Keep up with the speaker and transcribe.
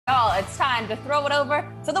it's time to throw it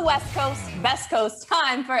over to the West Coast, Best Coast.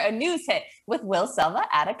 Time for a news hit with Will Selva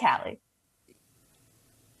out of Cali.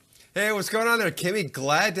 Hey, what's going on there, Kimmy?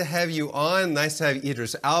 Glad to have you on. Nice to have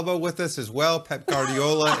Idris Elba with us as well, Pep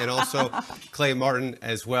Guardiola, and also Clay Martin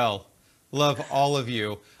as well. Love all of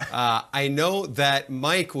you. I know that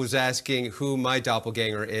Mike was asking who my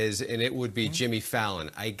doppelganger is, and it would be Jimmy Fallon.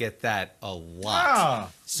 I get that a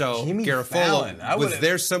lot. So, Jimmy Garofolo, Fallon. was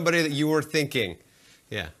there somebody that you were thinking?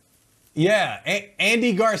 Yeah. Yeah,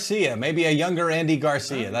 Andy Garcia. Maybe a younger Andy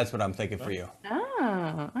Garcia. That's what I'm thinking for you.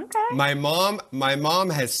 Oh, okay. My mom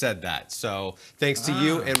has said that. So thanks to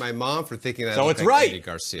you and my mom for thinking that. So it's right. Andy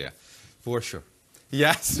Garcia, for sure.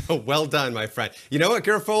 Yes, well done, my friend. You know what,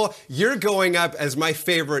 Garofolo? You're going up as my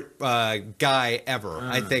favorite guy ever,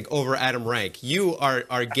 I think, over Adam Rank. You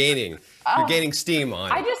are gaining. You're gaining steam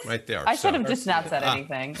on right there. I should have just not said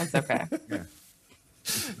anything. It's okay.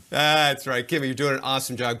 That's right, Kimmy. You're doing an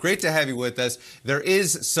awesome job. Great to have you with us. There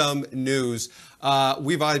is some news.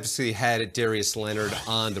 We've obviously had Darius Leonard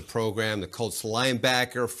on the program, the Colts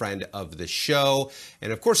linebacker, friend of the show.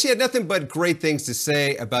 And, of course, he had nothing but great things to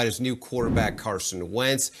say about his new quarterback, Carson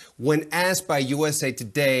Wentz, when asked by USA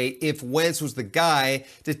Today if Wentz was the guy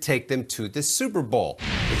to take them to the Super Bowl.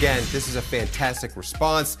 Again, this is a fantastic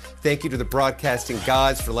response. Thank you to the broadcasting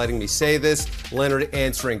gods for letting me say this. Leonard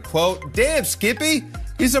answering, quote, "Damn, Skippy,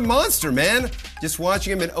 he's a monster, man. Just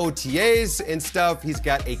watching him in OTAs and stuff, he's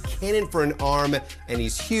got a cannon for an arm, and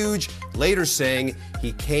he's huge." Later saying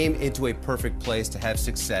he came into a perfect place to have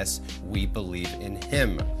success. We believe in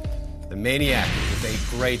him. The Maniac with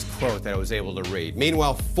a great quote that I was able to read.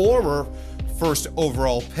 Meanwhile, former first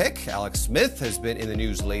overall pick, Alex Smith, has been in the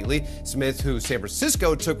news lately. Smith, who San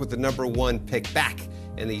Francisco took with the #1 pick back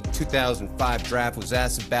in the 2005 draft, was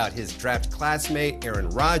asked about his draft classmate, Aaron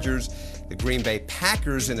Rodgers. The Green Bay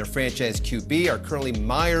Packers and their franchise QB are currently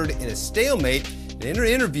mired in a stalemate. In an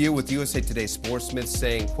interview with USA Today Sports, Smith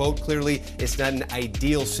saying, quote, "Clearly, it's not an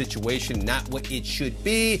ideal situation, not what it should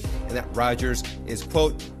be," and that Rodgers is,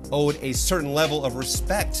 quote, "owed a certain level of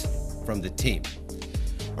respect from the team."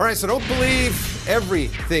 All right, so don't believe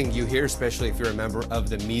everything you hear, especially if you're a member of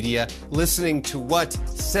the media. Listening to what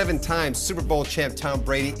 7-time Super Bowl champ Tom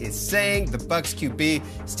Brady is saying, the Bucs QB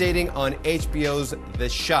stating on HBO's The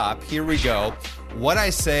Shop. Here we go. What I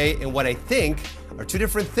say and what I think are two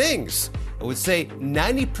different things. I would say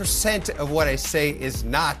 90% of what I say is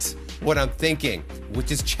not what I'm thinking, which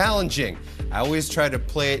is challenging. I always try to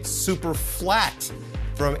play it super flat.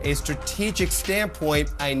 From a strategic standpoint,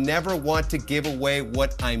 I never want to give away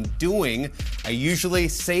what I'm doing. I usually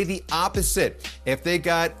say the opposite. If they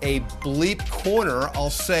got a bleep corner,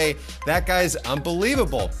 I'll say, that guy's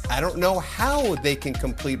unbelievable. I don't know how they can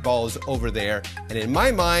complete balls over there. And in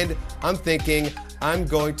my mind, I'm thinking I'm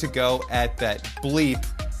going to go at that bleep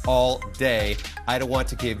all day. I don't want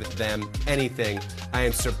to give them anything. I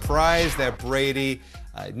am surprised that Brady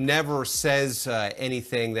never says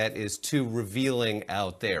anything that is too revealing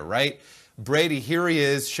out there, right? Brady, here he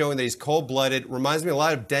is, showing that he's cold-blooded. Reminds me a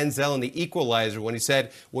lot of Denzel in The Equalizer when he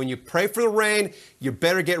said, when you pray for the rain, you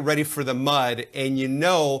better get ready for the mud. And you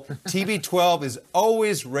know TB12 is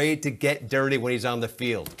always ready to get dirty when he's on the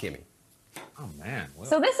field, Kimmy. Oh, man.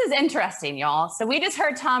 So this is interesting, y'all. So we just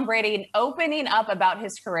heard Tom Brady opening up about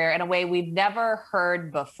his career in a way we've never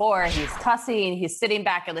heard before. He's cussing. He's sitting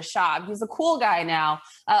back in the shop. He's a cool guy now.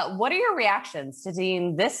 What are your reactions to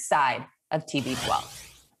seeing this side of TB12?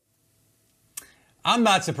 I'm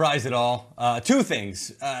not surprised at all. Two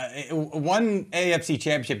things. One AFC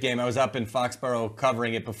Championship game, I was up in Foxborough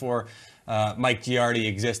covering it before Mike Giardi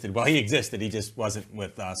existed. Well, he existed. He just wasn't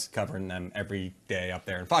with us covering them every day up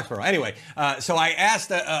there in Foxborough. Anyway, so I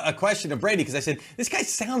asked a question of Brady because I said, this guy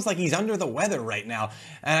sounds like he's under the weather right now.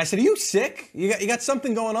 And I said, are you sick? You got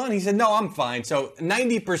something going on? He said, no, I'm fine. So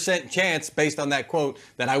 90% chance based on that quote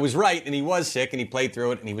that I was right and he was sick and he played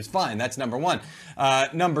through it and he was fine. That's number one.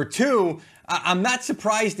 Number two, I'm not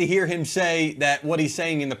surprised to hear him say that what he's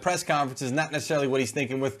saying in the press conference is not necessarily what he's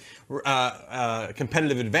thinking with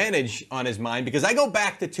competitive advantage on his mind, because I go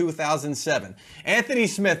back to 2007. Anthony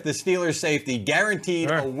Smith, the Steelers safety,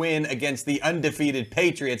 guaranteed a win against the undefeated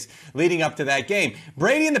Patriots leading up to that game.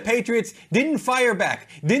 Brady and the Patriots didn't fire back,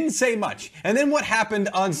 didn't say much. And then what happened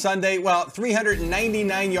on Sunday? Well,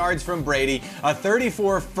 399 yards from Brady, a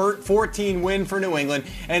 34-14 win for New England,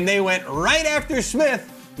 and they went right after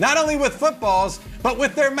Smith, not only with footballs, but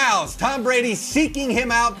with their mouths. Tom Brady seeking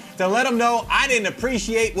him out to let him know, I didn't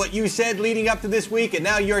appreciate what you said leading up to this week, and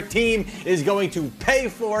now your team is going to pay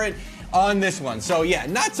for it. on this one. So yeah,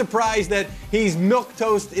 not surprised that he's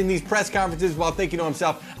milquetoast in these press conferences while thinking to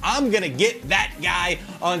himself, I'm going to get that guy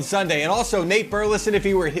on Sunday. And also Nate Burleson, if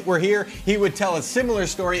he were here, he would tell a similar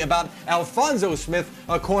story about Alphonso Smith,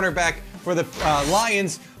 a cornerback for the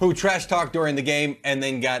Lions, who trash talked during the game and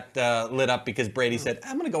then got lit up because Brady said,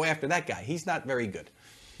 I'm going to go after that guy. He's not very good.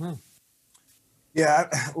 Yeah,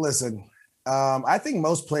 listen, I think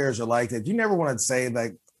most players are like that. You never want to say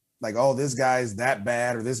like, oh, this guy's that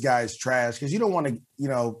bad or this guy's trash, because you don't want to, you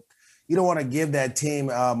don't want to give that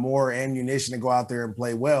team more ammunition to go out there and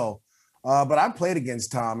play well. But I played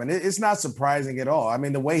against Tom, and it's not surprising at all. I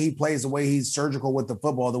mean, the way he plays, the way he's surgical with the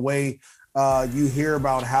football, the way you hear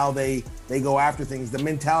about how they go after things, the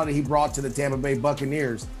mentality he brought to the Tampa Bay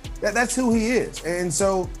Buccaneers, that's who he is. And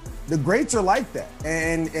so the greats are like that,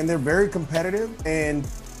 and they're very competitive. And,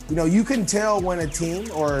 you can tell when a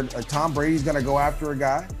team or a Tom Brady's going to go after a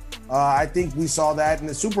guy. I think we saw that in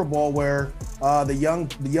the Super Bowl where the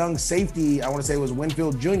young safety, I want to say it was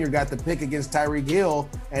Winfield Jr., got the pick against Tyreek Hill,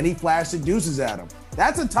 and he flashed the deuces at him.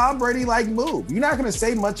 That's a Tom Brady-like move. You're not going to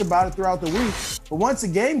say much about it throughout the week, but once the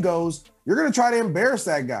game goes, you're going to try to embarrass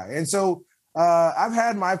that guy. And so I've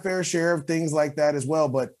had my fair share of things like that as well.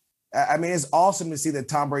 But, I mean, it's awesome to see that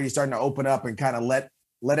Tom Brady's starting to open up and kind of let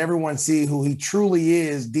everyone see who he truly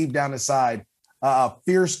is deep down inside, a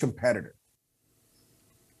fierce competitor.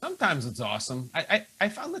 Sometimes it's awesome. I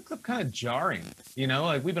found the clip kind of jarring.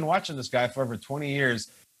 Like, we've been watching this guy for over 20 years.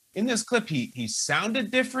 In this clip, he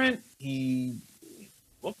sounded different. He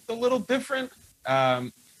looked a little different.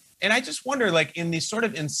 And I just wonder, like, in the sort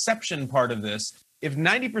of inception part of this, if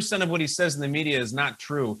 90% of what he says in the media is not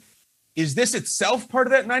true, is this itself part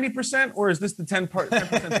of that 90%, or is this the 10%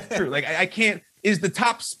 that's true? Like, I can't, is the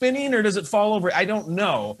top spinning or does it fall over? I don't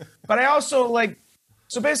know. But I also,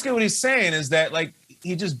 so basically what he's saying is that, like,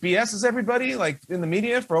 he just BS's everybody, like, in the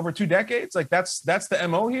media for over 2 decades. Like, that's the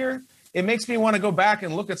MO here. It makes me want to go back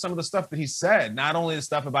and look at some of the stuff that he said, not only the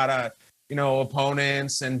stuff about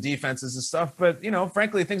opponents and defenses and stuff, but,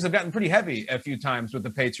 frankly, things have gotten pretty heavy a few times with the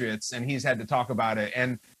Patriots, and he's had to talk about it.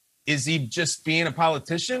 And is he just being a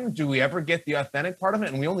politician? Do we ever get the authentic part of it?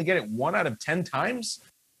 And we only get it 1 out of 10 times?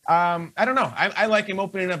 I don't know. I like him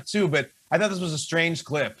opening up too, but I thought this was a strange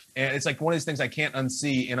clip. And it's like one of these things I can't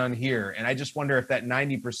unsee and unhear. And I just wonder if that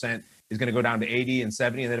 90% is going to go down to 80 and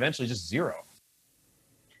 70 and then eventually just 0.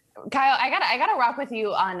 Kyle, I gotta rock with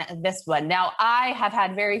you on this one. Now, I have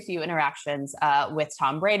had very few interactions with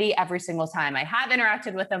Tom Brady. Every single time I have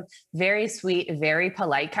interacted with him, very sweet, very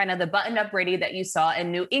polite, kind of the buttoned-up Brady that you saw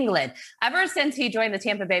in New England. Ever since he joined the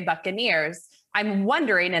Tampa Bay Buccaneers, I'm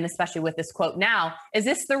wondering, and especially with this quote now, is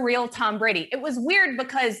this the real Tom Brady? It was weird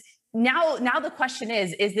because now the question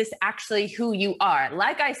is this actually who you are?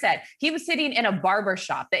 Like I said, he was sitting in a barber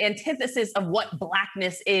shop, the antithesis of what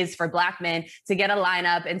blackness is for black men, to get a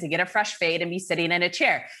lineup and to get a fresh fade and be sitting in a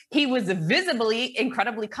chair. He was visibly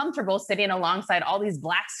incredibly comfortable sitting alongside all these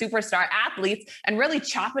black superstar athletes and really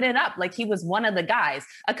chopping it up like he was one of the guys,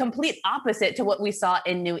 a complete opposite to what we saw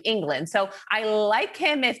in New England. So I like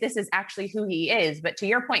him if this is actually who he is. But to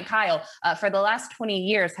your point, Kyle, for the last 20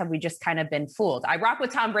 years, have we just kind of been fooled? I rock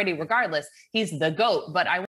with Tom Brady regardless. He's the GOAT, but I